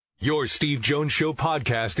Your Steve Jones Show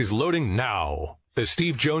podcast is loading now. The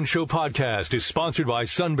Steve Jones Show podcast is sponsored by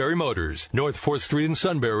Sunbury Motors, North 4th Street in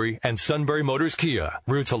Sunbury, and Sunbury Motors Kia,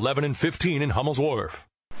 routes 11 and 15 in Hummel's Wharf.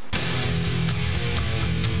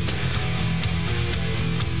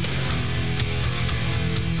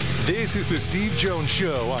 This is the Steve Jones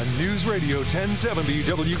Show on News Radio 1070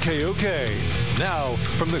 WKOK. Now,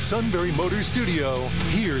 from the Sunbury Motors Studio,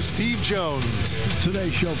 here's Steve Jones.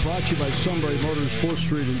 Today's show brought to you by Sunbury Motors, 4th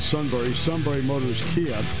Street in Sunbury, Sunbury Motors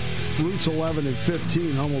Kia, routes 11 and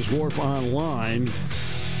 15, Hummel's Wharf, online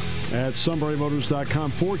at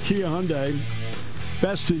sunburymotors.com. For Kia Hyundai,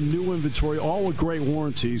 best in new inventory, all with great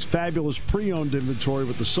warranties, fabulous pre-owned inventory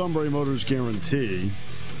with the Sunbury Motors guarantee,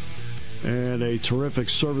 and a terrific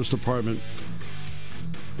service department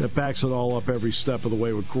that backs it all up every step of the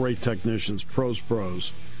way with great technicians,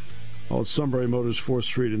 pros. All at Sunbury Motors, 4th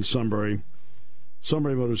Street in Sunbury.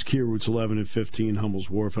 Sunbury Motors Kia, routes 11 and 15,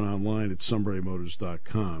 Hummel's Wharf, and online at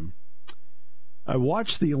sunburymotors.com. I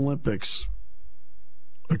watched the Olympics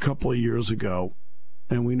a couple of years ago,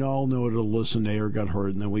 and we all know that Alyssa Nair got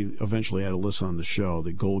hurt, and then we eventually had Alyssa on the show,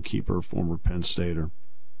 the goalkeeper, former Penn Stater.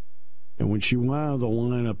 And when she went out of the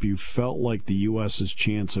lineup, you felt like the U.S.'s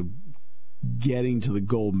chance of getting to the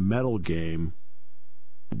gold medal game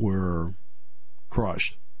were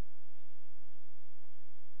crushed.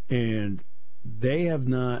 And they have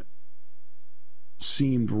not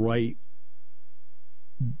seemed right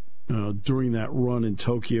during that run in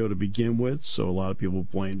Tokyo to begin with, so a lot of people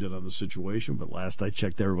blamed it on the situation, but last I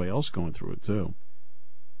checked, everybody else going through it too.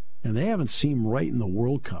 And they haven't seemed right in the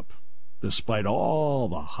World Cup, despite all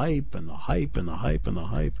the hype and the hype and the hype and the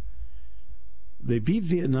hype. They beat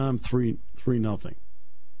Vietnam 3-0.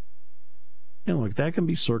 And look, that can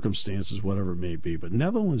be circumstances, whatever it may be, but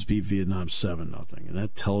Netherlands beat Vietnam 7-0, and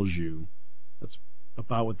that tells you that's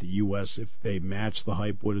about what the U.S., if they matched the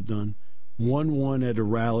hype, would have done. 1-1 at a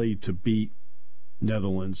rally to beat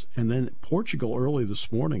Netherlands, and then Portugal early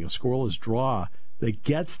this morning, a scoreless draw that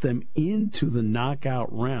gets them into the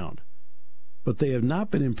knockout round. But they have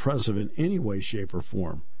not been impressive in any way, shape, or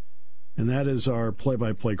form. And that is our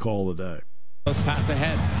play-by-play call of the day. Let's pass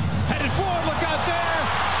ahead. Headed forward, look out there!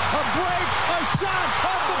 A break, a shot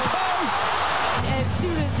off the post! As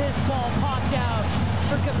soon as this ball popped out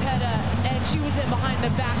for Capetta, and she was in behind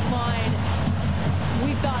the back line,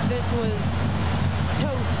 we thought this was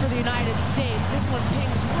toast for the United States. This one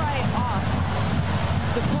pings right off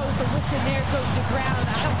the post. Alyssa Nair goes to ground.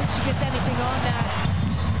 I don't think she gets anything on that.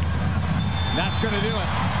 That's going to do it.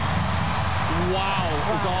 Wow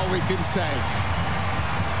is all we can say.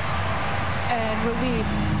 And relief,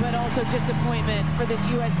 but also disappointment for this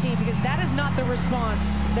U.S. team, because that is not the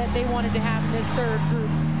response that they wanted to have in this third group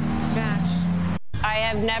match. I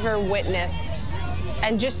have never witnessed,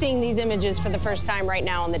 and just seeing these images for the first time right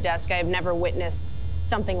now on the desk, I have never witnessed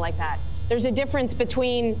something like that. There's a difference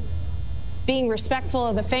between being respectful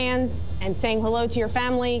of the fans and saying hello to your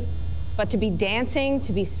family, but to be dancing,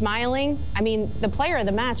 to be smiling, I mean, the player of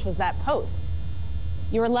the match was that post.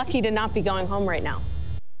 You were lucky to not be going home right now.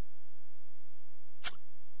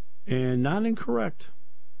 And not incorrect.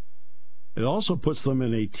 It also puts them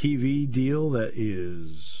in a TV deal that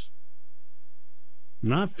is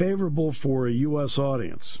not favorable for a U.S.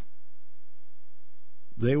 audience.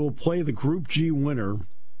 They will play the Group G winner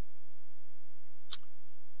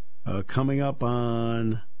coming up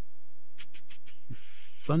on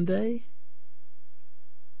Sunday?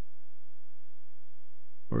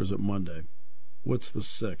 Or is it Monday? What's the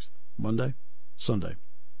 6th? Monday? Sunday.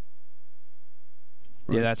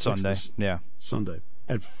 Right? Yeah, that's Sunday. Yeah. Sunday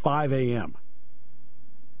at 5 a.m.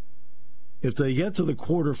 If they get to the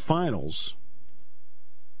quarterfinals,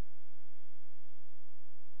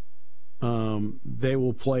 they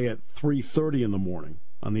will play at 3:30 in the morning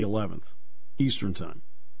on the 11th, Eastern Time.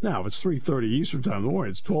 Now, if it's 3:30 Eastern Time in the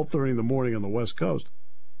morning, it's 12:30 in the morning on the West Coast.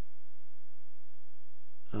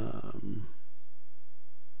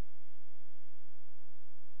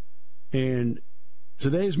 And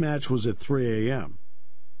today's match was at 3 a.m.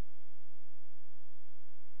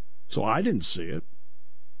 So I didn't see it.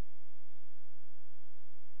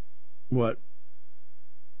 What?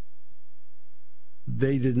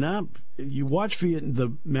 They did not. You watch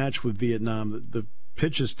the match with Vietnam, the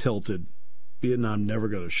pitch is tilted. Vietnam never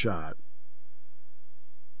got a shot.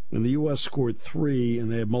 And the U.S. scored 3,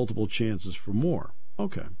 and they had multiple chances for more.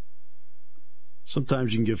 Okay.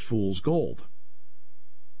 Sometimes you can get fool's gold.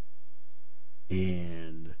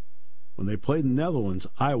 And when they played the Netherlands,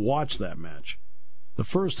 I watched that match. The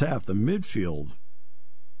first half, the midfield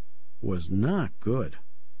was not good.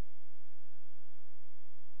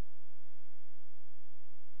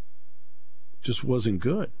 Just wasn't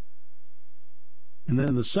good. And then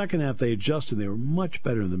in the second half, they adjusted. They were much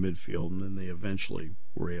better in the midfield, and then they eventually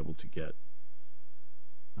were able to get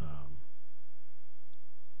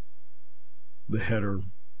the header,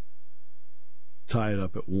 tie it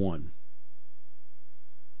up at 1.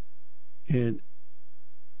 And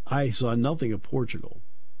I saw nothing of Portugal,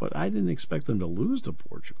 but I didn't expect them to lose to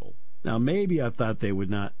Portugal. Now, maybe I thought they would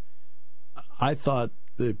not. I thought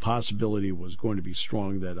the possibility was going to be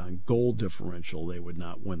strong that on goal differential they would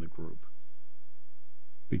not win the group,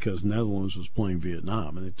 because Netherlands was playing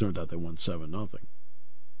Vietnam, and it turned out they won 7-0.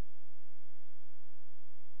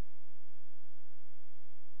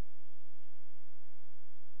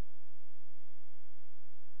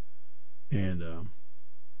 And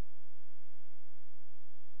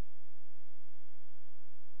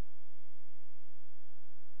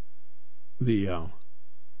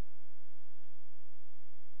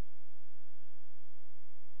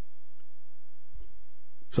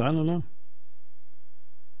so I don't know.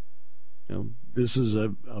 This is a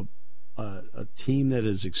team that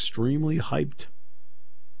is extremely hyped.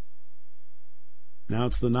 Now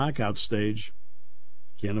it's the knockout stage.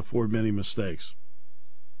 Can't afford many mistakes.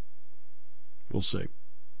 We'll see.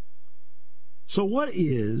 So what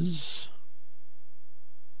is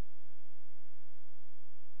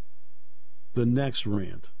the next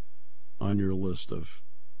rant on your list of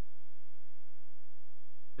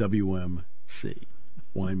WMC,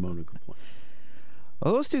 wine, moan, and complaint?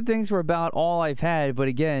 Well, those two things were about all I've had, but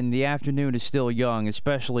again, the afternoon is still young,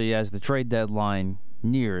 especially as the trade deadline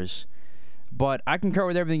nears. But I concur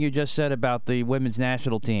with everything you just said about the women's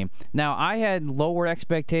national team. Now, I had lower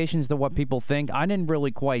expectations than what people think. I didn't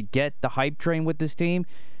really quite get the hype train with this team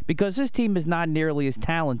because this team is not nearly as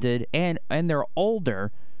talented, and they're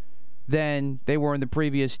older than they were in the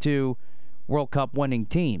previous two World Cup winning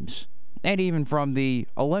teams, and even from the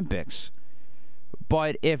Olympics.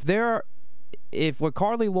 But if what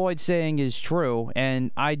Carli Lloyd's saying is true,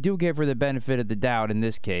 and I do give her the benefit of the doubt in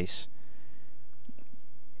this case,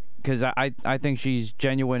 because I think she's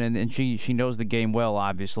genuine and she knows the game well,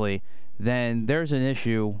 obviously, then there's an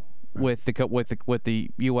issue with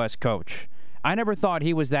the U.S. coach. I never thought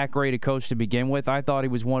he was that great a coach to begin with. I thought he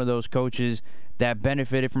was one of those coaches that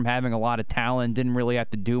benefited from having a lot of talent, didn't really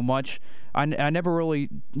have to do much. I never really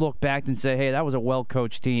looked back and say, hey, that was a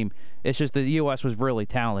well-coached team. It's just the U.S. was really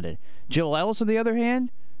talented. Jill Ellis, on the other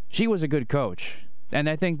hand, she was a good coach. And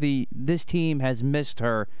I think this team has missed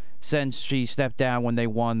her since she stepped down when they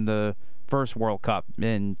won the first World Cup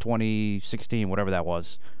in 2016, whatever that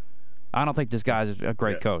was. I don't think this guy's a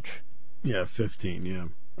great coach. Yeah, 15, yeah.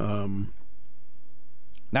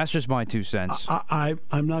 That's just my 2 cents.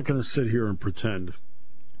 I'm not going to sit here and pretend.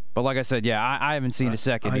 But like I said, yeah, I haven't seen a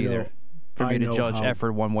second either for me to judge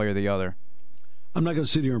effort one way or the other. I'm not going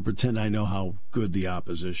to sit here and pretend I know how good the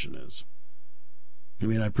opposition is. I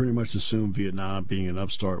mean, I pretty much assumed Vietnam, being an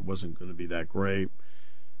upstart, wasn't going to be that great.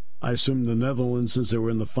 I assumed the Netherlands, since they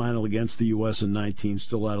were in the final against the U.S. in 19,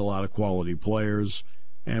 still had a lot of quality players.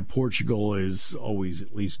 And Portugal is always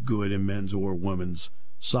at least good in men's or women's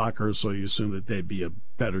soccer, so you assume that they'd be a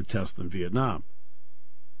better test than Vietnam.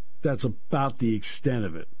 That's about the extent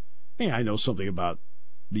of it. Hey, I know something about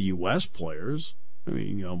the U.S. players. I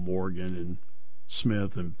mean, Morgan and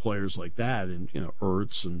Smith and players like that, and,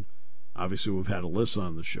 Ertz, and obviously we've had Alyssa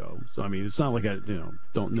on the show. So, I mean, it's not like I,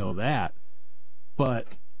 don't know that. But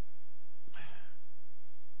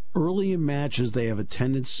early in matches, they have a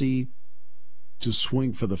tendency to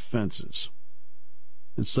swing for the fences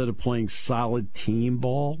instead of playing solid team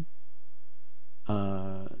ball.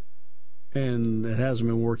 And it hasn't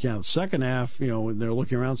been working out. The second half, they're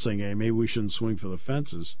looking around saying, hey, maybe we shouldn't swing for the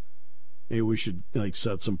fences. Maybe we should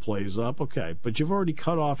set some plays up. Okay, but you've already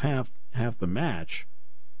cut off half the match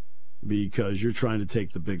because you're trying to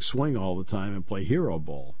take the big swing all the time and play hero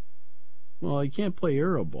ball. Well, you can't play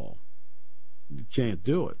hero ball. You can't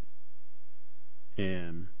do it.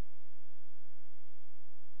 And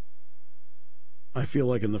I feel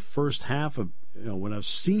like in the first half of, when I've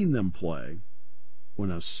seen them play,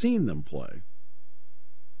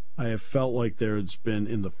 I have felt like there's been,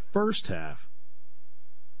 in the first half,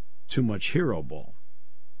 too much hero ball.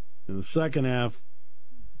 In the second half,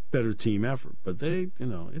 better team effort. But they,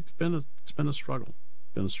 it's been a struggle.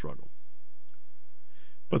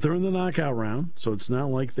 But they're in the knockout round, so it's not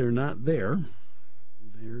like they're not there.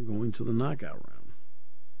 They're going to the knockout round.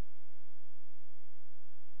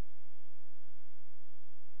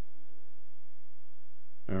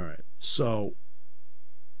 All right, so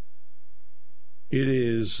it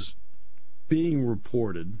is being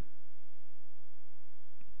reported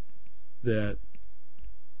that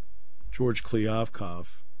George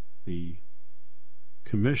Kliavkoff, the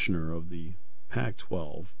commissioner of the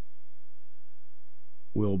Pac-12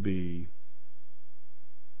 will be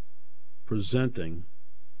presenting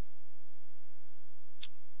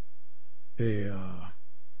an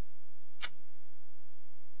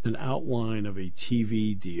outline of a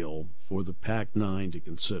TV deal for the Pac-9 to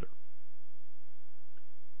consider.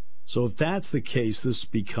 So if that's the case, this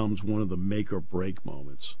becomes one of the make or break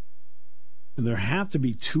moments. And there have to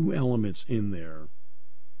be two elements in there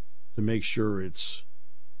to make sure it's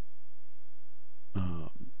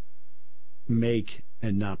make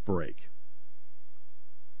and not break.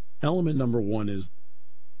 Element number one is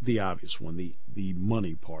the obvious one, the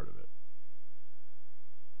money part of it.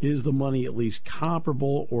 Is the money at least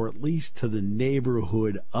comparable or at least to the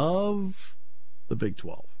neighborhood of the Big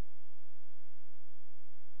 12?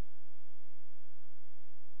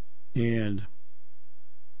 And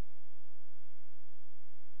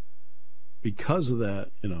because of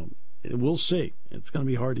that, we'll see. It's going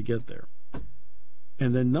to be hard to get there.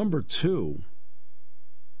 And then number two,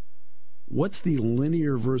 what's the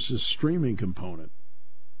linear versus streaming component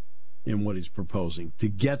in what he's proposing to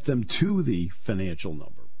get them to the financial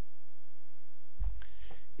number?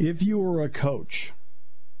 If you were a coach,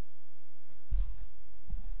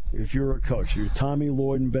 you're Tommy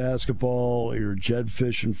Lloyd in basketball, you're Jed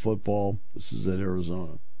Fish in football, this is at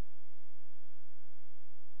Arizona.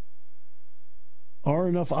 Are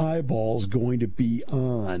enough eyeballs going to be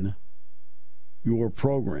on your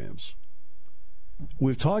programs?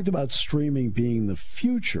 We've talked about streaming being the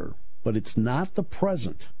future, but it's not the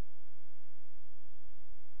present.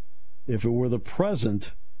 If it were the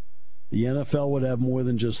present, the NFL would have more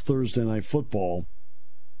than just Thursday Night Football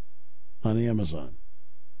on Amazon.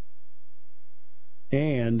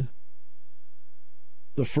 And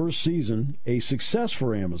the first season, a success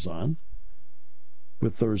for Amazon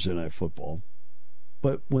with Thursday Night Football.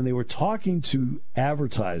 But when they were talking to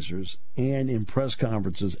advertisers and in press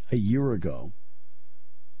conferences a year ago,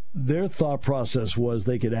 their thought process was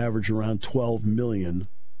they could average around $12 million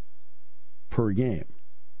per game.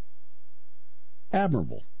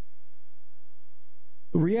 Admirable.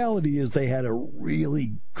 The reality is they had a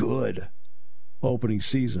really good opening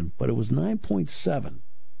season, but it was 9.7.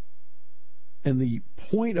 And the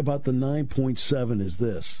point about the 9.7 is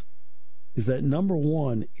this, is that number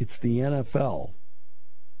one, it's the NFL.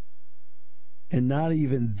 And not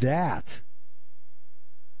even that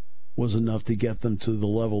was enough to get them to the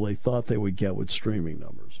level they thought they would get with streaming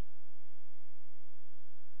numbers.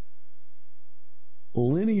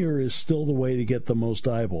 Linear is still the way to get the most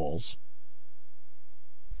eyeballs.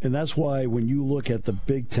 And that's why when you look at the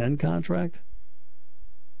Big Ten contract,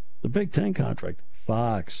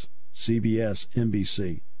 Fox, CBS,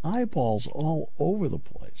 NBC, eyeballs all over the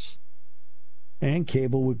place. And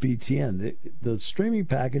cable with BTN. The streaming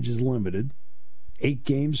package is limited. 8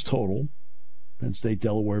 games total, Penn State,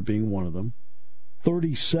 Delaware being one of them.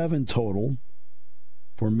 37 total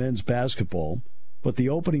for men's basketball. But the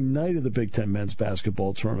opening night of the Big Ten men's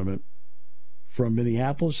basketball tournament from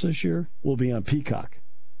Minneapolis this year will be on Peacock.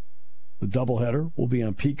 The doubleheader will be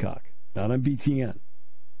on Peacock, not on BTN.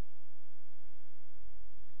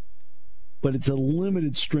 But it's a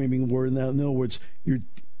limited streaming word. Now, in other words, the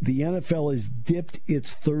NFL has dipped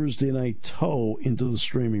its Thursday night toe into the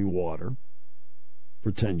streaming water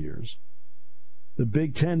for 10 years. The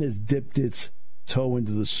Big Ten has dipped its toe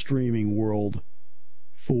into the streaming world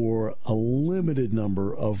for a limited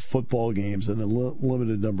number of football games and a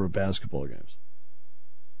limited number of basketball games.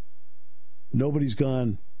 Nobody's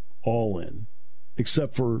gone all in,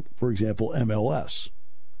 except for example, MLS.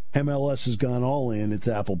 MLS has gone all in. It's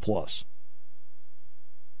Apple Plus.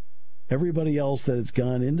 Everybody else that has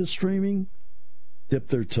gone into streaming dipped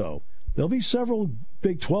their toe. There'll be several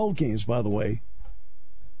Big 12 games, by the way,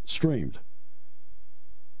 streamed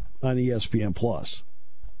on ESPN Plus.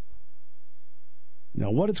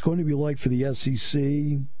 Now, what it's going to be like for the SEC,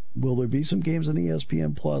 will there be some games on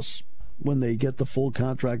ESPN Plus when they get the full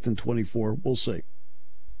contract in 24? We'll see.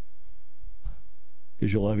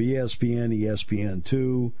 Because you'll have ESPN,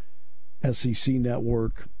 ESPN2, SEC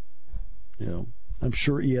Network. I'm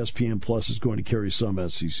sure ESPN Plus is going to carry some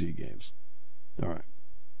SEC games. All right.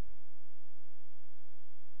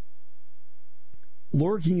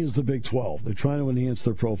 Lurking is the Big 12. They're trying to enhance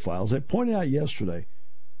their profiles. I pointed out yesterday,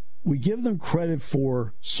 we give them credit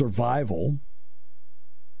for survival,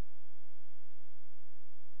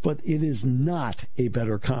 but it is not a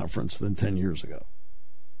better conference than 10 years ago.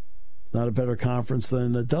 Not a better conference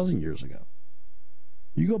than a dozen years ago.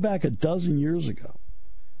 You go back a dozen years ago.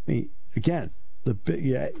 I mean, again,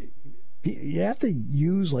 you have to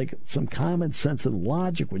use like some common sense and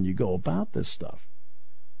logic when you go about this stuff.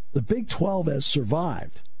 The Big 12 has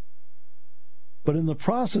survived. But in the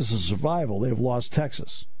process of survival, they've lost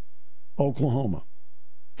Texas, Oklahoma,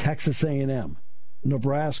 Texas A&M,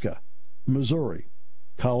 Nebraska, Missouri,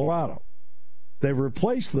 Colorado. They've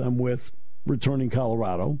replaced them with returning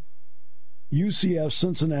Colorado, UCF,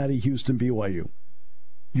 Cincinnati, Houston, BYU.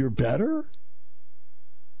 You're better?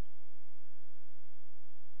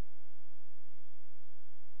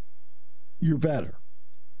 You're better.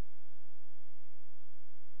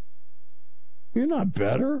 You're not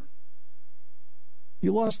better.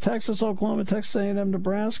 You lost Texas, Oklahoma, Texas A&M,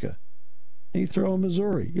 Nebraska. And you throw in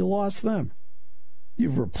Missouri. You lost them.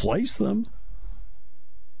 You've replaced them.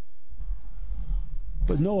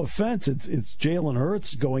 But no offense, it's Jalen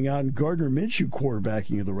Hurts going out and Gardner Minshew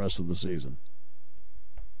quarterbacking you the rest of the season.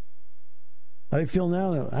 How do you feel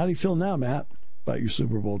now, Matt, about your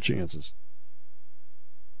Super Bowl chances?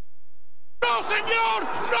 No, senor!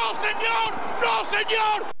 No, senor! No,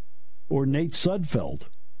 senor! Or Nate Sudfeld.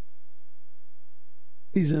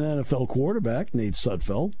 He's an NFL quarterback, Nate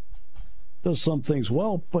Sudfeld. Does some things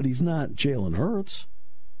well, but he's not Jalen Hurts.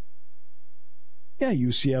 Yeah,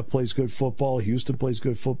 UCF plays good football. Houston plays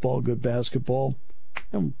good football, good basketball.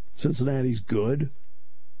 And Cincinnati's good.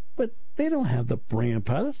 But they don't have the brand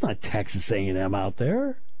power. That's not Texas A&M out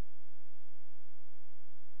there.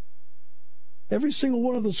 Every single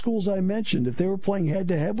one of the schools I mentioned, if they were playing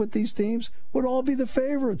head-to-head with these teams, would all be the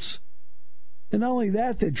favorites. And not only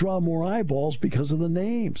that, they draw more eyeballs because of the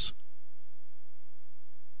names.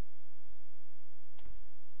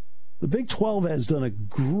 The Big 12 has done a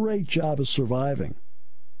great job of surviving.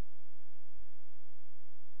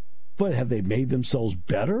 But have they made themselves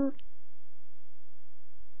better?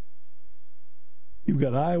 You've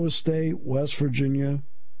got Iowa State, West Virginia,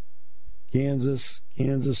 Kansas,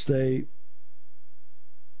 Kansas State,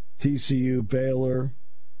 TCU, Baylor,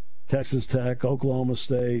 Texas Tech, Oklahoma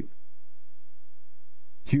State,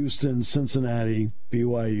 Houston, Cincinnati,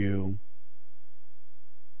 BYU,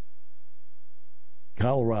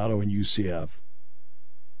 Colorado, and UCF.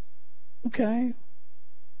 Okay.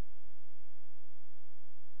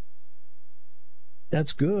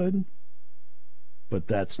 That's good, but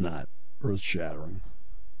that's not earth-shattering.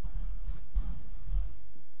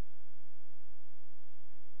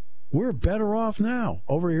 We're better off now.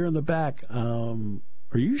 Over here in the back.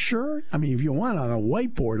 Are you sure? I mean, if you want on a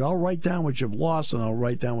whiteboard, I'll write down what you've lost and I'll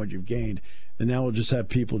write down what you've gained. And now we'll just have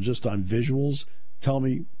people just on visuals tell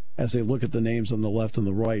me as they look at the names on the left and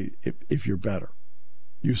the right if you're better.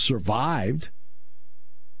 You survived,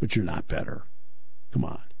 but you're not better. Come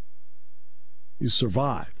on. You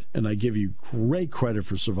survived, and I give you great credit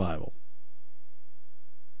for survival.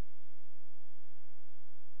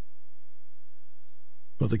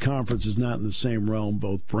 But the conference is not in the same realm,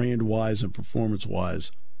 both brand-wise and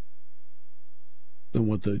performance-wise, than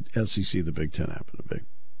what the SEC, the Big Ten, happen to be.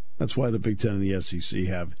 That's why the Big Ten and the SEC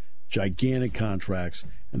have gigantic contracts,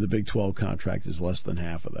 and the Big 12 contract is less than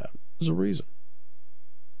half of that. There's a reason.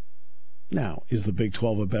 Now, is the Big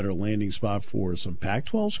 12 a better landing spot for some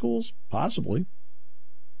Pac-12 schools? Possibly.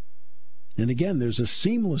 And again, there's a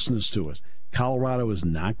seamlessness to it. Colorado is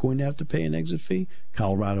not going to have to pay an exit fee.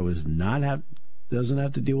 Colorado doesn't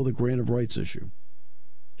have to deal with a grant of rights issue,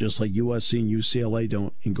 just like USC and UCLA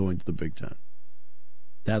don't in going to the Big Ten.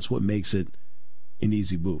 That's what makes it an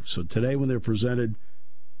easy move. So today, when they're presented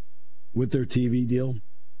with their TV deal,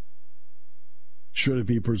 should it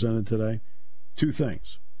be presented today? Two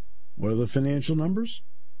things. What are the financial numbers?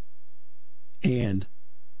 And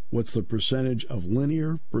what's the percentage of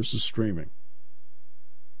linear versus streaming?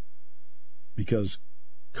 Because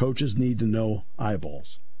coaches need to know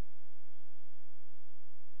eyeballs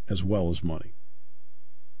as well as money.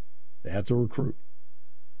 They have to recruit.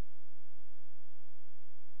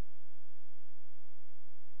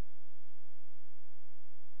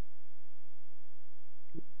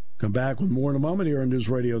 Come back with more in a moment here on News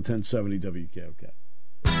Radio 1070 WKOK.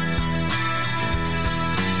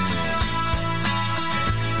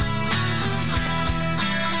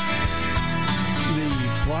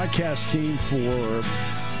 The broadcast team for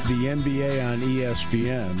the NBA on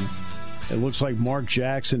ESPN, it looks like Mark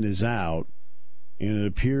Jackson is out, and it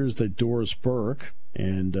appears that Doris Burke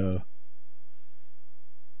and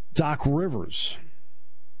Doc Rivers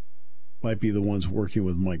might be the ones working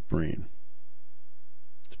with Mike Breen.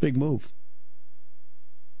 It's a big move.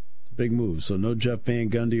 It's a big move. So no Jeff Van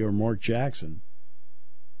Gundy or Mark Jackson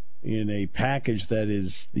in a package that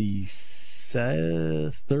is the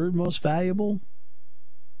third most valuable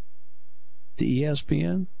to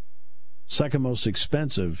ESPN, second most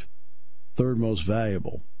expensive, third most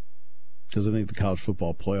valuable, because I think the college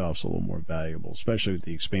football playoff's a little more valuable, especially with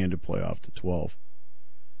the expanded playoff to 12.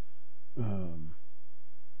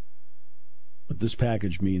 But this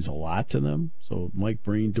package means a lot to them. So Mike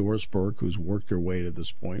Breen, Doris Burke, who's worked their way to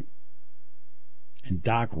this point, and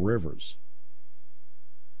Doc Rivers.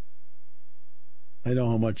 I know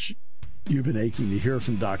how much you've been aching to hear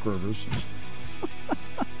from Doc Rivers.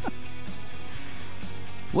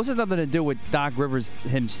 Well, this has nothing to do with Doc Rivers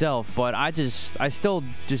himself, but I still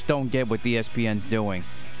don't get what the ESPN's doing.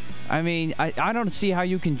 I mean, I don't see how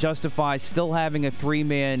you can justify still having a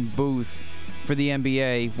 3-man booth for the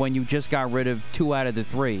NBA when you just got rid of 2 out of the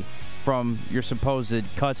 3 from your supposed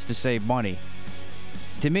cuts to save money.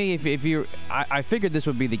 To me, if you're, I figured this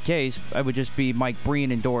would be the case. It would just be Mike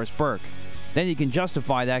Breen and Doris Burke. Then you can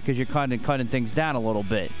justify that because you're cutting things down a little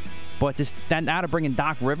bit. But just now to bring in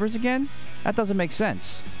Doc Rivers again, that doesn't make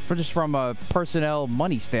sense from a personnel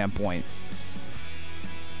money standpoint.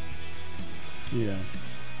 Yeah.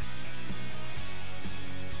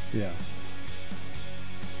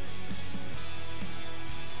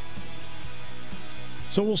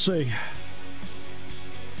 So we'll see.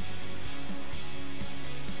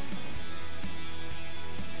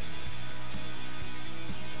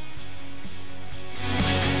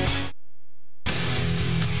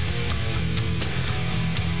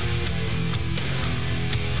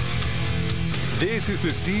 This is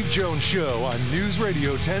the Steve Jones Show on News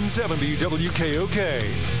Radio 1070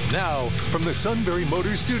 WKOK. Now, from the Sunbury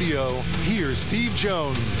Motors Studio, here's Steve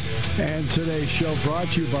Jones. And today's show brought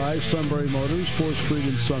to you by Sunbury Motors, 4th Street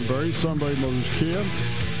in Sunbury, Sunbury Motors Kia.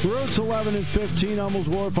 Routes 11 and 15, Hummels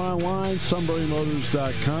Wharf online,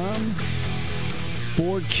 sunburymotors.com.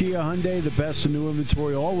 Ford, Kia, Hyundai, the best in new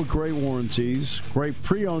inventory, all with great warranties. Great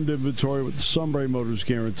pre-owned inventory with the Sunbury Motors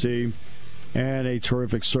guarantee. And a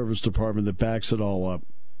terrific service department that backs it all up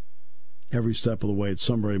every step of the way at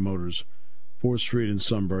Sunbury Motors, 4th Street in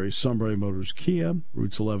Sunbury. Sunbury Motors Kia,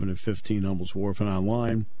 routes 11 and 15, Hummels Wharf, and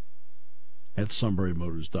online at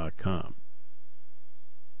sunburymotors.com.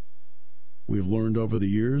 We've learned over the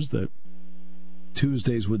years that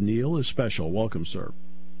Tuesdays with Neal is special. Welcome, sir.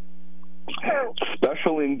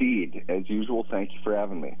 Special indeed. As usual, thank you for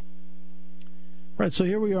having me. Right, so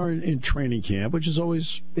here we are in training camp, which is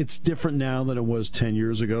always, it's different now than it was 10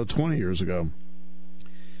 years ago, 20 years ago.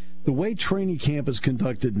 The way training camp is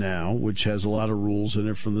conducted now, which has a lot of rules in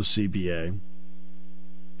it from the CBA,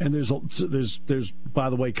 and there's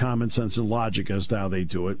by the way, common sense and logic as to how they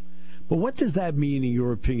do it. But what does that mean, in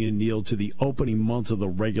your opinion, Neal, to the opening month of the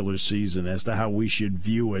regular season as to how we should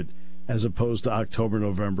view it as opposed to October,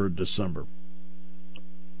 November, December?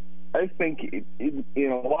 I think in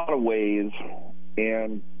a lot of ways,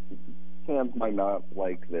 and fans might not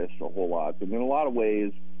like this a whole lot, but in a lot of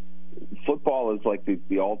ways, football is like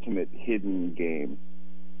the ultimate hidden game.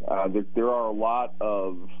 There are a lot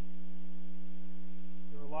of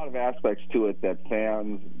aspects to it that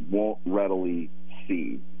fans won't readily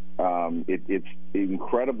see. It's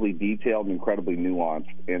incredibly detailed, incredibly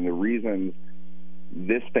nuanced, and the reasons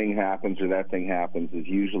this thing happens or that thing happens is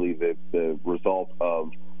usually the result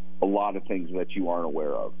of a lot of things that you aren't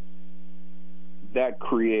aware of. That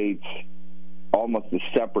creates almost a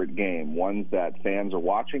separate game, ones that fans are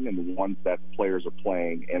watching and the ones that the players are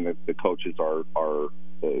playing and that the coaches are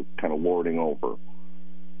kind of lording over.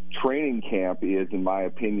 Training camp is, in my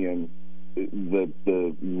opinion,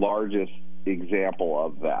 the largest example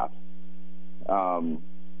of that.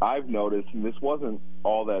 I've noticed, and this wasn't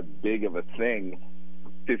all that big of a thing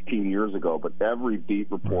 15 years ago, but every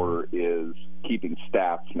beat reporter is keeping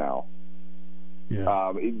stats now.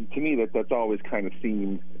 Yeah. To me, that's always kind of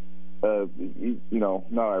seemed,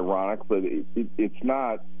 not ironic, but it's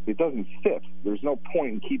not. It doesn't fit. There's no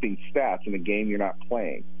point in keeping stats in a game you're not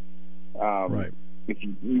playing. Right. If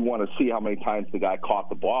you want to see how many times the guy caught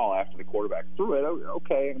the ball after the quarterback threw it,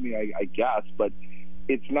 okay. I mean, I guess, but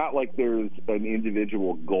it's not like there's an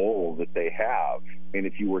individual goal that they have. And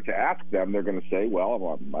if you were to ask them, they're going to say,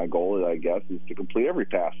 well, my goal, I guess, is to complete every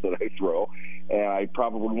pass that I throw, and I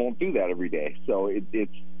probably won't do that every day. So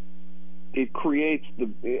it creates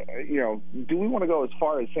do we want to go as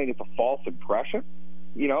far as saying it's a false impression?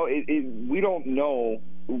 We don't know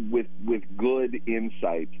with good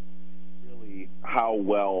insight really how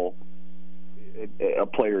well a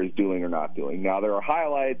player is doing or not doing. Now, there are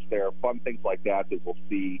highlights, there are fun things like that we'll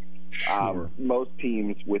see. Sure. Most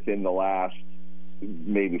teams within the last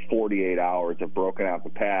maybe 48 hours have broken out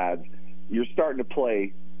the pads. You're starting to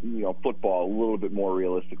play, football a little bit more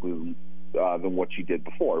realistically than what you did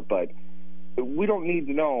before. But we don't need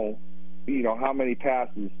to know, how many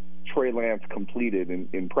passes Trey Lance completed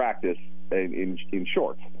in practice in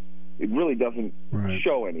shorts. It really doesn't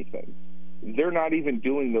show anything. They're not even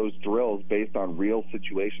doing those drills based on real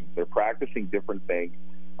situations. They're practicing different things.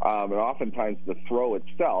 And oftentimes the throw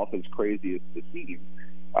itself, as crazy as it seems,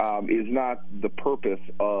 is not the purpose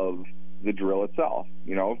of the drill itself.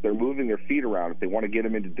 You know, if they're moving their feet around, if they want to get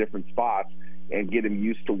him into different spots and get him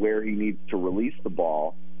used to where he needs to release the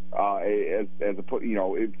ball, for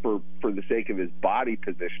the sake of his body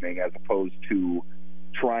positioning, as opposed to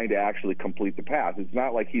trying to actually complete the pass. It's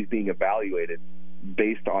not like he's being evaluated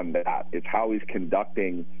based on that. It's how he's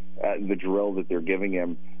conducting the drill that they're giving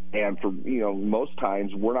him. And for, most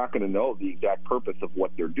times we're not going to know the exact purpose of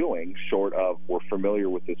what they're doing, short of we're familiar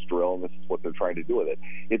with this drill and this is what they're trying to do with it.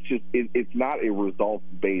 It's just, it's not a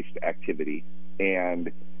results-based activity.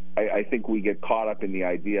 And I think we get caught up in the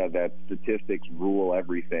idea that statistics rule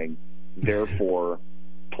everything. Therefore,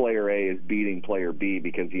 player A is beating player B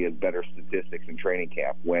because he has better statistics in training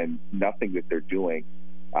camp, when nothing that they're doing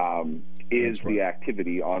is the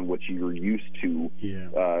activity on which you're used to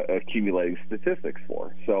accumulating statistics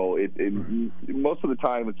for. So most of the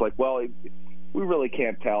time it's like, well, we really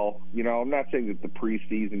can't tell. I'm not saying that the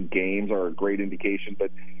preseason games are a great indication,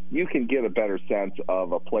 but you can get a better sense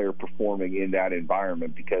of a player performing in that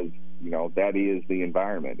environment because, that is the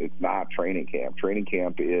environment. It's not training camp. Training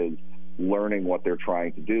camp is learning what they're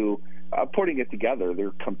trying to do, putting it together.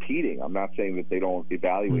 They're competing. I'm not saying that they don't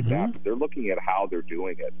evaluate that, but they're looking at how they're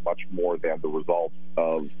doing it much more than the results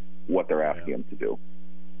of what they're asking them to do.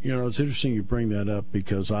 It's interesting you bring that up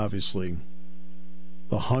because obviously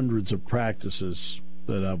the hundreds of practices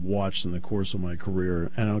that I've watched in the course of my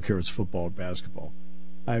career, and I don't care if it's football or basketball,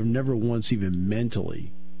 I've never once even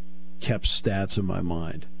mentally kept stats in my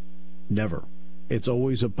mind. Never. It's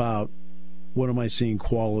always about, what am I seeing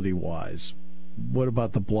quality-wise? What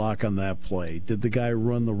about the block on that play? Did the guy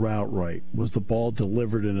run the route right? Was the ball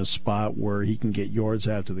delivered in a spot where he can get yards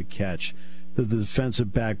after the catch? Did the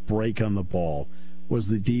defensive back break on the ball? Was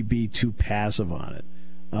the DB too passive on it?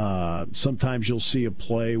 Sometimes you'll see a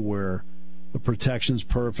play where the protection's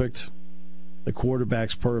perfect, the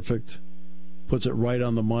quarterback's perfect, puts it right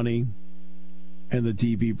on the money, and the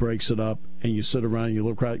DB breaks it up, and you sit around and you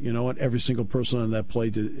look right, you know what, every single person on that play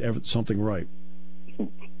did something right.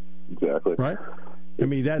 Exactly. Right? I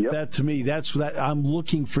mean, that to me, that's that. I'm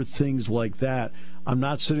looking for things like that. I'm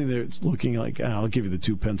not sitting there looking like, I'll give you the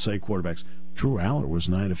two Penn State quarterbacks. Drew Aller was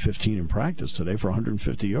 9 of 15 in practice today for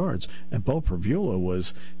 150 yards, and Bo Prevula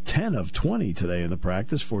was 10 of 20 today in the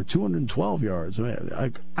practice for 212 yards. I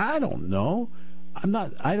mean, I don't know.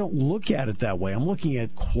 I don't look at it that way. I'm looking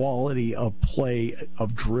at quality of play,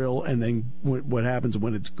 of drill, and then what happens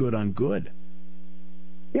when it's good on good.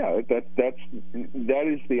 Yeah, that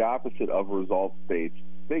is the opposite of results-based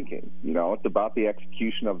thinking. It's about the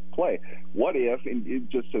execution of the play. What if, and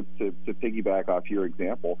just to piggyback off your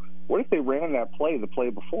example, what if they ran that play the play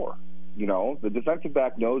before? The defensive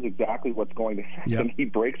back knows exactly what's going to happen. Yep. He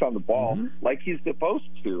breaks on the ball like he's supposed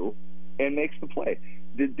to and makes the play.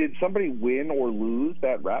 Did somebody win or lose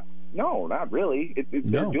that rep? No, not really.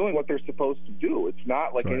 They're doing what they're supposed to do. It's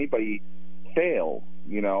not like anybody failed.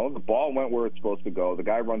 The ball went where it's supposed to go. The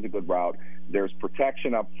guy runs a good route. There's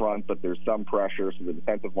protection up front, but there's some pressure, so the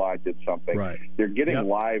defensive line did something. Right. They're getting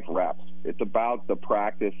live reps. It's about the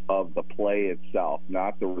practice of the play itself,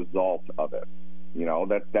 not the result of it.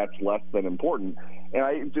 That's less than important. And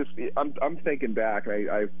I'm thinking back.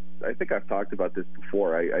 I think I've talked about this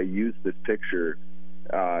before. I used this picture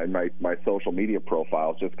in my social media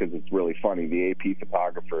profiles just because it's really funny. The AP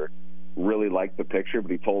photographer really liked the picture,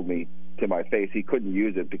 but he told me to my face he couldn't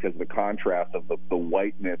use it because of the contrast of the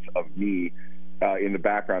whiteness of me in the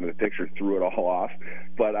background of the picture threw it all off.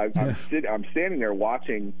 But I'm standing there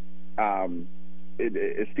watching a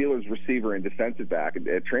Steelers receiver and defensive back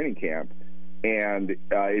at training camp, and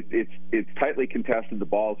it's tightly contested. The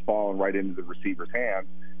ball's falling right into the receiver's hand.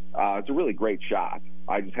 It's a really great shot.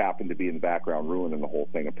 I just happened to be in the background ruining the whole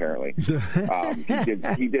thing, apparently.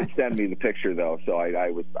 He did send me the picture, though, so I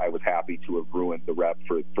was happy to have ruined the rep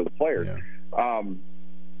for the players. Yeah.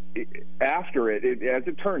 After it, as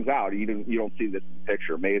it turns out, you don't see this in the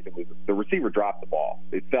picture. Amazingly, the receiver dropped the ball.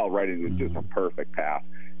 It fell right into just a perfect pass.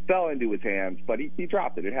 Fell into his hands, but he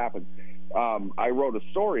dropped it. It happened. I wrote a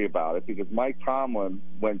story about it because Mike Tomlin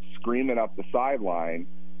went screaming up the sideline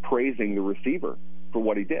praising the receiver for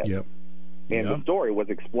what he did. Yep. And the story was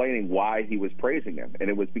explaining why he was praising him, and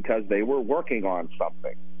it was because they were working on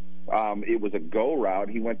something. It was a go route.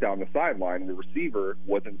 He went down the sideline. The receiver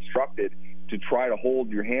was instructed to try to hold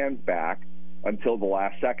your hands back until the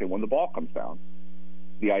last second when the ball comes down.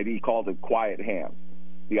 The idea, he called it quiet hands.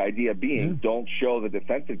 The idea being, don't show the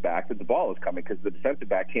defensive back that the ball is coming because the defensive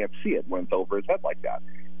back can't see it when it's over his head like that.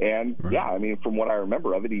 And, from what I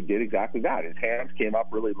remember of it, he did exactly that. His hands came up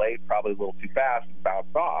really late, probably a little too fast, and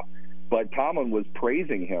bounced off. But Tomlin was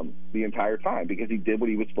praising him the entire time because he did what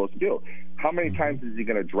he was supposed to do. How many times is he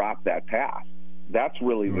going to drop that pass? That's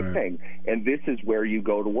really the thing. And this is where you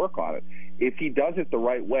go to work on it. If he does it the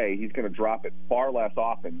right way, he's going to drop it far less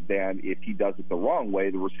often than if he does it the wrong way.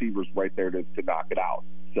 The receiver's right there to knock it out.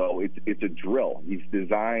 So it's a drill. He's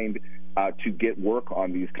designed to get work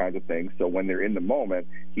on these kinds of things. So when they're in the moment,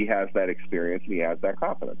 he has that experience and he has that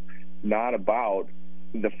confidence. Not about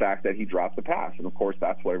the fact that he dropped the pass. And, of course,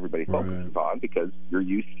 that's what everybody focuses on because you're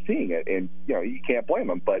used to seeing it. And, you can't blame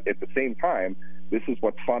him. But at the same time, this is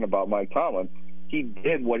what's fun about Mike Tomlin. He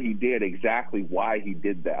did what he did exactly why he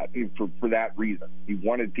did that, for that reason. He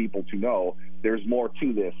wanted people to know there's more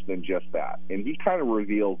to this than just that. And he kind of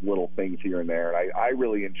reveals little things here and there. And I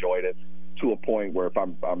really enjoyed it to a point where if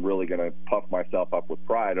I'm really going to puff myself up with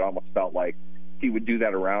pride, it almost felt like he would do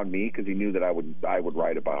that around me because he knew that I would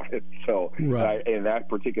write about it. So in that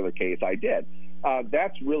particular case, I did.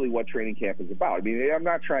 That's really what training camp is about. I mean, I'm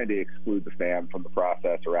not trying to exclude the fan from the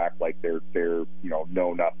process or act like they're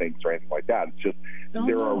know nothings or anything like that. It's just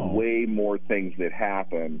there are way more things that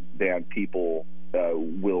happen than people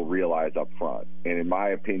will realize up front. And in my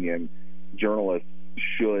opinion, journalists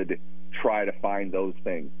should try to find those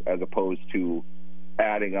things as opposed to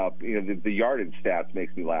adding up. The yardage stats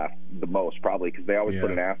makes me laugh the most, probably because they always put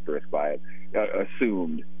an asterisk by it,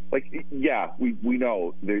 assumed. Like, we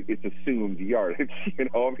know it's assumed yardage.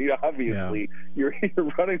 Obviously, you're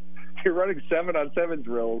running 7-on-7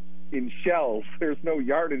 drills in shells. There's no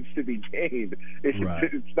yardage to be gained. It's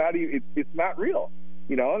not real.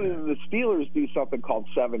 The Steelers do something called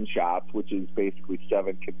 7 shots, which is basically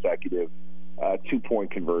 7 consecutive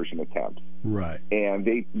 2-point conversion attempts. Right.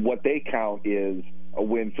 And what they count is a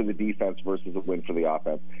win for the defense versus a win for the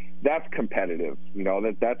offense. That's competitive.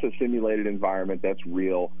 That's a simulated environment. That's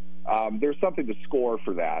real. There's something to score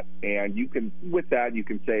for that. And you can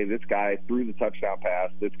say this guy threw the touchdown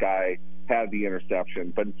pass, this guy had the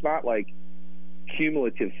interception, but it's not like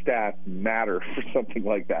cumulative stats matter for something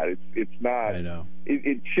like that. It's not. I know.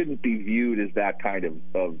 It shouldn't be viewed as that kind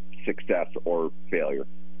of success or failure.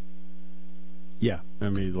 Yeah. I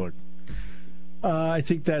mean, look, I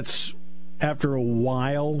think that's after a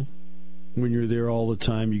while, when you're there all the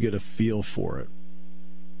time, you get a feel for it.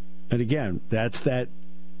 And again, that's that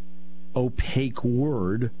opaque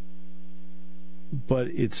word, but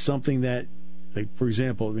it's something that, like, for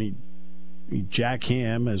example, Jack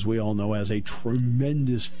Ham, as we all know, has a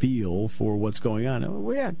tremendous feel for what's going on.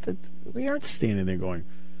 We aren't standing there going,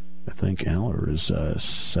 I think Aller is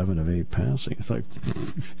 7 of 8 passing. It's like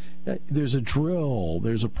there's a drill,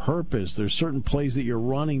 there's a purpose, there's certain plays that you're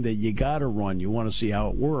running that you got to run. You want to see how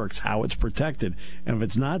it works, how it's protected, and if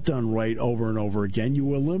it's not done right over and over again,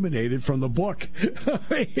 you eliminate it from the book.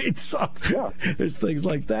 There's things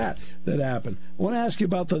like that happen. I want to ask you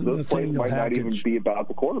about the Those plays might not even be about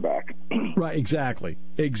the quarterback. Right, exactly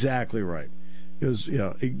right. Because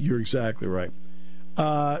you're exactly right.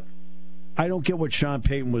 I don't get what Sean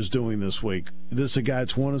Payton was doing this week. This is a guy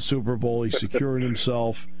that's won a Super Bowl. He's secured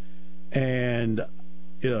himself. And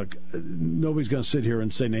nobody's going to sit here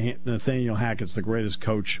and say Nathaniel Hackett's the greatest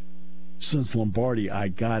coach since Lombardi. I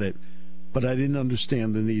got it. But I didn't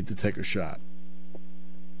understand the need to take a shot.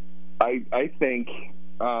 I think,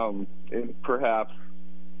 and perhaps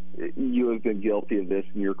you have been guilty of this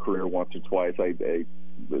in your career once or twice. I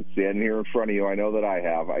standing here in front of you, I know that I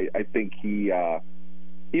have. I think he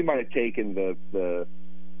might have taken the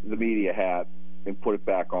media hat and put it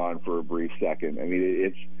back on for a brief second. I mean,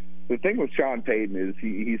 it's the thing with Sean Payton is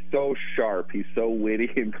he's so sharp, he's so witty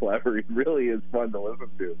and clever. He really is fun to listen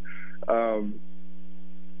to.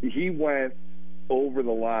 He went over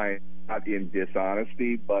the line, not in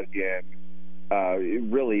dishonesty, but in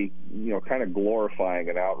really, kind of glorifying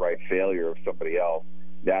an outright failure of somebody else.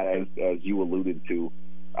 That, as you alluded to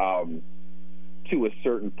a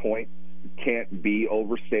certain point, can't be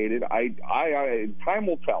overstated. Time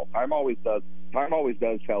will tell. Time always does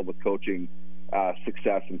tell with coaching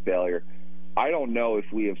success and failure. I don't know if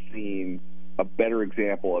we have seen a better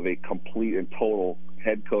example of a complete and total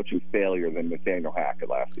head coaching failure than Nathaniel Hackett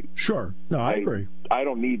last season. Sure. No, I agree. I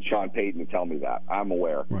don't need Sean Payton to tell me that. I'm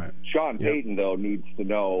aware. Right. Sean Payton, though, needs to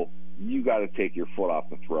know you got to take your foot off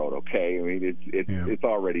the throat, okay? I mean, it's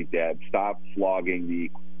already dead. Stop flogging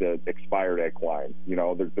the expired equine.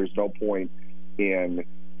 There's no point in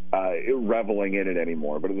reveling in it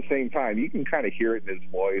anymore. But at the same time, you can kind of hear it in his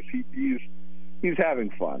voice. He's having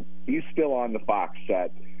fun. He's still on the Fox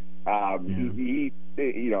set. He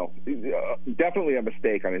definitely a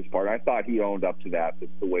mistake on his part. I thought he owned up to that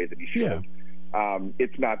the way that he should.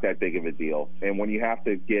 It's not that big of a deal. And when you have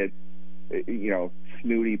to get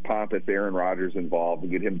snooty, pompous Aaron Rodgers involved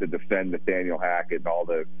and get him to defend Nathaniel Hackett and all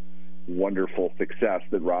the wonderful success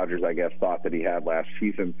that Rodgers, I guess, thought that he had last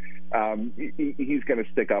season. He's going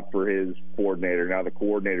to stick up for his coordinator. Now the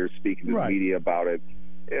coordinator's speaking to the media about it.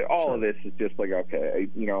 All of this is just like, okay,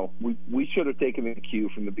 we should have taken the cue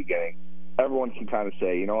from the beginning. Everyone can kind of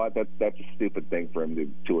say, you know what, that's a stupid thing for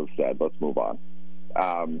him to have said. Let's move on.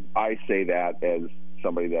 I say that as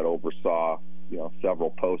somebody that oversaw,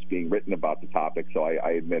 several posts being written about the topic, so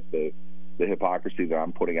I admit the hypocrisy that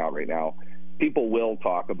I'm putting out right now. People will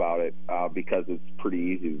talk about it because it's pretty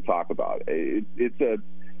easy to talk about. It's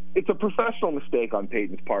a professional mistake on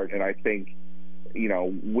Payton's part, and I think,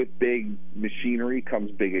 with big machinery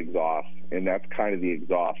comes big exhaust, and that's kind of the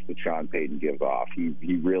exhaust that Sean Payton gives off.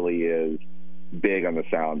 He really is big on the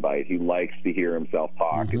soundbite. He likes to hear himself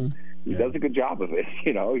talk, and he does a good job of it.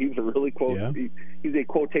 He's a really he's a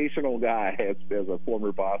quotational guy, as a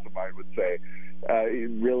former boss of mine would say.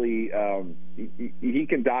 He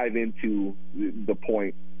can dive into the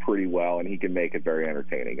point pretty well, and he can make it very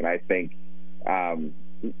entertaining. And I think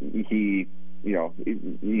he's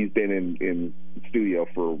been in studio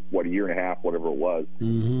for a year and a half, whatever it was.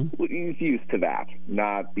 He's used to that,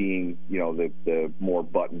 not being the more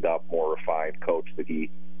buttoned up, more refined coach that he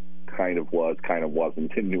kind of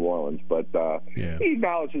wasn't in New Orleans. But he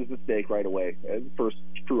acknowledges the mistake right away. First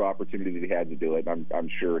true opportunity that he had to do it. I'm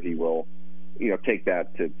sure he will take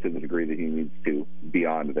that to the degree that he needs to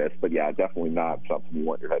beyond this. But yeah, definitely not something you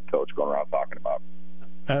want your head coach going around talking about.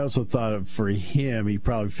 I also thought for him, he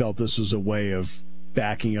probably felt this was a way of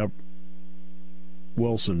backing up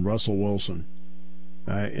Russell Wilson,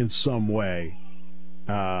 in some way,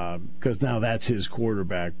 because now that's his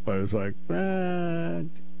quarterback. But it's like,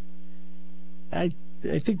 I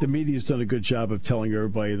think the media's done a good job of telling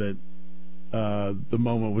everybody that the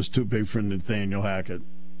moment was too big for Nathaniel Hackett.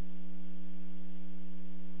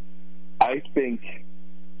 I think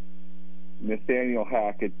Nathaniel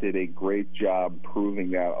Hackett did a great job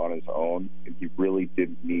proving that on his own, and he really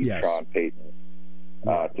didn't need Sean Payton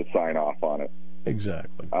to sign off on it.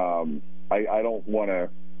 Exactly. I don't want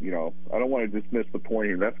to dismiss the point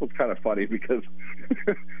here. That's what's kind of funny, because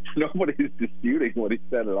nobody's disputing what he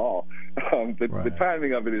said at all. The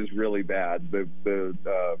timing of it is really bad. The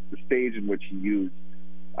stage in which he used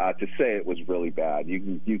to say it was really bad.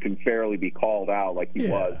 You can fairly be called out, like he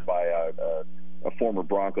was, by a former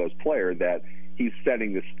Broncos player, that he's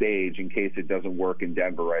setting the stage in case it doesn't work in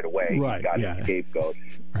Denver right away. He's got his scapegoat.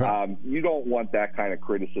 You don't want that kind of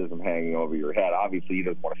criticism hanging over your head. Obviously, he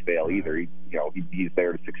doesn't want to fail either. He's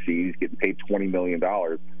there to succeed. He's getting paid $20 million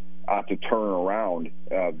to turn around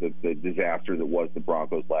the disaster that was the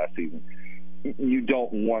Broncos last season. You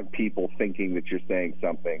don't want people thinking that you're saying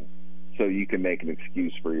something so you can make an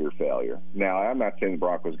excuse for your failure. Now, I'm not saying the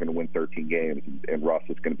Broncos are going to win 13 games and Russ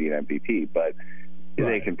is going to be an MVP, but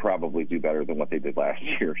they can probably do better than what they did last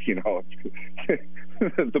year.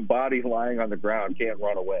 The body lying on the ground can't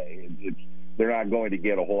run away. They're not going to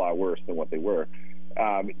get a whole lot worse than what they were.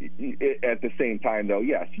 At the same time, though,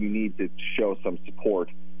 yes, you need to show some support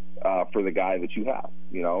for the guy that you have,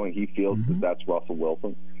 and he feels that that's Russell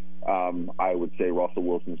Wilson. I would say Russell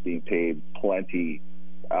Wilson's being paid plenty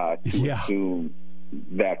to assume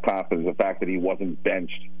that confidence. The fact that he wasn't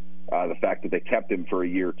benched, the fact that they kept him for a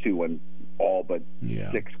year or two when all but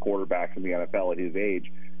 6 quarterbacks in the NFL at his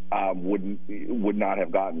age would not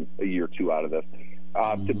have gotten a year or two out of this.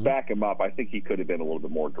 To back him up, I think he could have been a little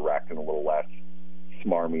bit more direct and a little less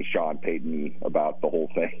smarmy, Sean Payton-y about the whole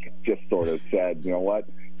thing. Just sort of said, you know what,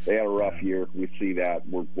 they had a rough year. We see that.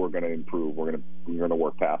 We're going to improve. We're going to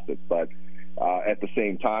work past it. But at the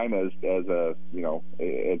same time, as a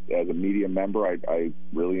media member, I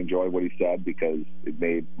really enjoyed what he said, because it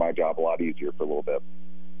made my job a lot easier for a little bit.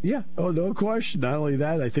 Yeah, no question. Not only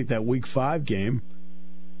that, I think that Week 5 game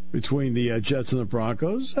between the Jets and the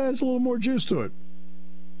Broncos has a little more juice to it.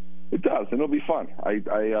 It does, and it'll be fun.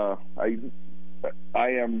 I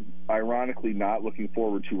am ironically not looking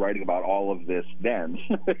forward to writing about all of this then,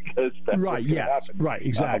 because that's what's going to happen. Right,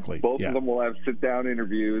 exactly. Both of them will have sit-down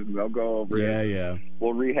interviews, and they'll go over it.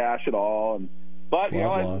 We'll rehash it all, but at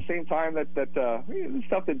the same time, that the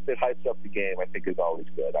stuff that hypes up the game, I think, is always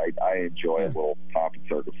good. I enjoy a little pomp and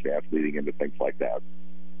circumstance leading into things like that.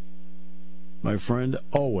 My friend,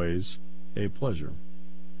 always a pleasure.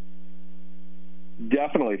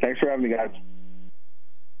 Definitely. Thanks for having me, guys.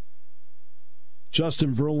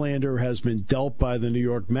 Justin Verlander has been dealt by the New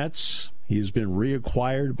York Mets. He has been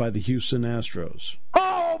reacquired by the Houston Astros.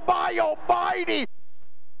 Oh, my almighty!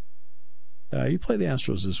 You play the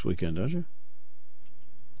Astros this weekend, don't you?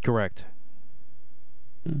 Correct.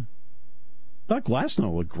 thought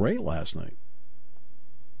Glasnow looked great last night.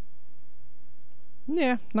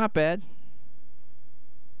 Yeah, not bad.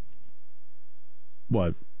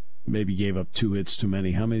 What? Maybe gave up 2 hits too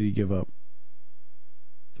many. How many did he give up?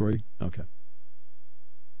 3? Okay.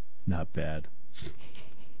 Not bad.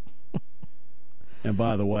 And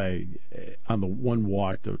by the way, on the one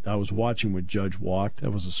walk, I was watching when Judge walked.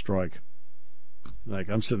 That was a strike. Like,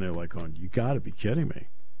 I'm sitting there like going, you got to be kidding me.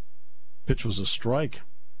 Pitch was a strike.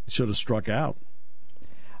 He should have struck out.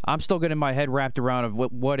 I'm still getting my head wrapped around of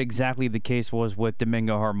what exactly the case was with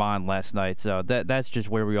Domingo Germán last night. So that's just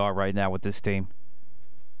where we are right now with this team.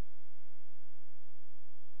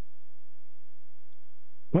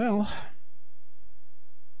 Well,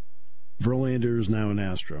 Verlander is now an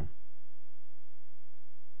Astro.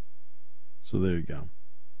 So there you go.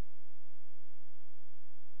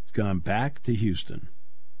 It's gone back to Houston.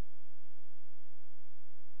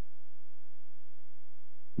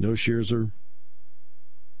 No Scherzer.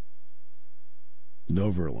 No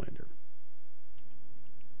Verlander.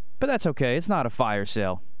 But that's okay. It's not a fire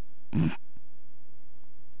sale.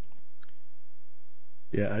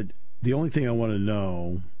 Yeah, the only thing I want to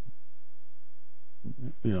know,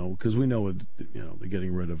 because we know, they're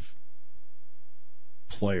getting rid of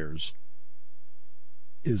players,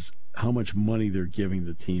 is how much money they're giving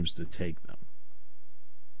the teams to take them.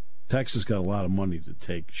 Texas got a lot of money to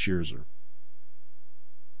take Scherzer.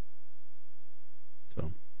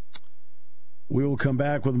 So we will come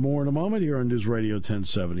back with more in a moment here on News Radio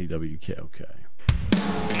 1070 WKOK.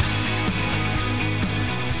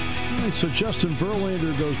 All right, so Justin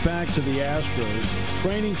Verlander goes back to the Astros.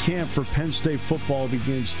 Training camp for Penn State football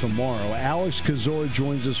begins tomorrow. Alex Kozor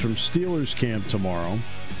joins us from Steelers camp tomorrow.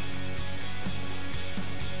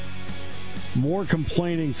 More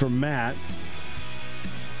complaining from Matt.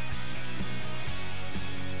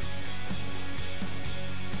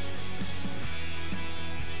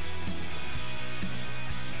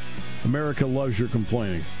 America loves your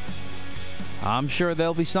complaining. I'm sure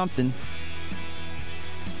there'll be something.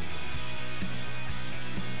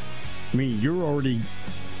 I mean, you're already,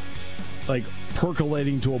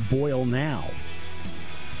 percolating to a boil now.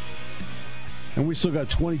 And we still got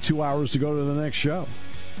 22 hours to go to the next show.